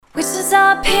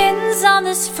the pins on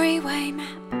this freeway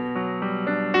map.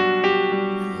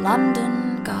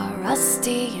 London got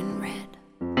rusty and red,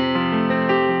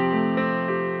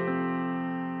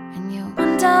 and your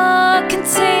wonder can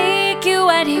take you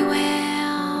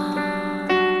anywhere.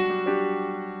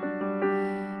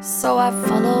 So I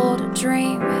followed a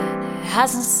dream, it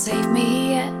hasn't saved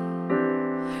me yet.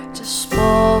 Just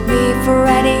spoiled me for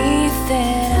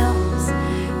anything else.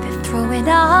 They're throwing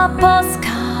up postcards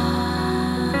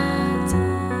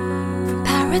from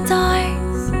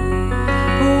paradise,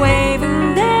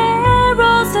 waving their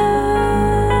roses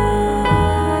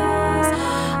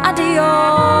under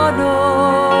your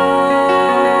nose,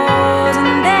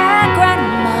 and their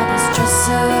grandmother's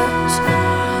dresses.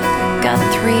 They got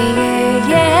 3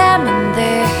 a.m. in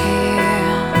their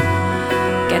hair,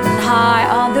 getting high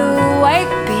on the way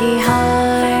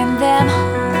behind them.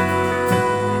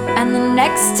 And the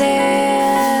next day,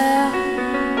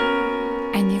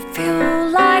 and you feel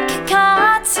like a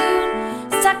cartoon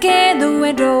stuck in the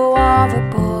window of a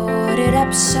boarded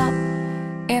up shop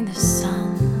in the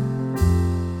sun.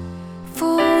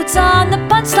 Food's on the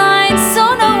punchline so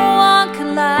no one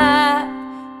can laugh,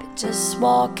 but just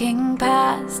walking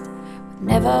past with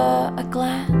never a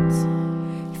glance.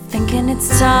 You're thinking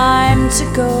it's time to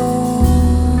go,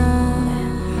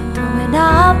 throwing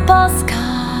up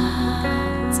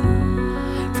postcards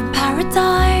from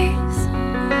paradise,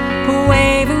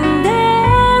 waving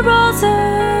their roses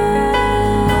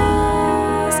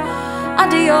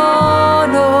under your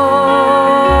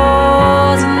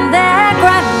nose, and their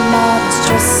grandmother's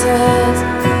dresses.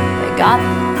 They got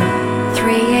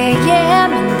 3 a.m.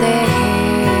 in their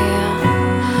hair,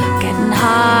 getting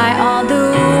high on the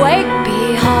way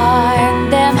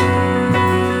behind them.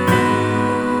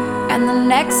 And the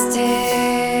next day,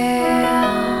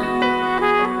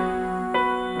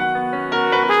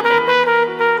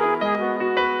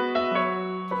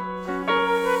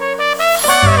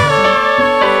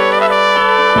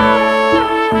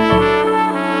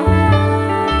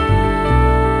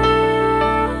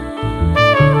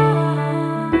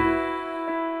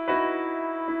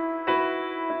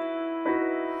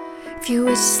 if you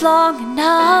wish long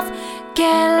enough,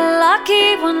 get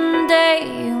lucky one day,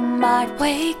 you might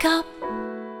wake up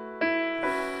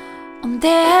on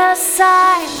their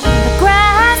side. The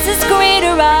grass is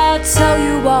greener, I'll tell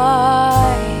you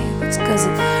why. It's 'cause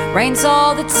it rains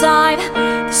all the time,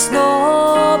 there's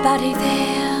nobody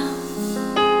there.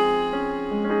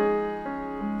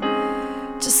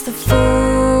 Just the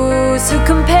fools who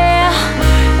compare,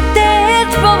 they're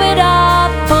throwing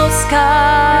up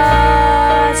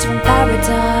postcards from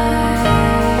paradise.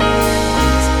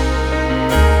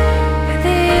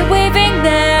 They're waving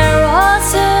their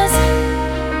roses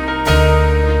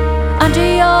under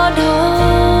your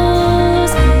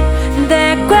nose,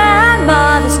 their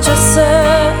grandmother's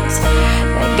dresses.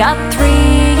 They got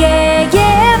 3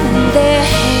 a.m. in their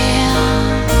hair,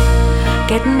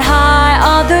 getting high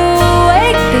on the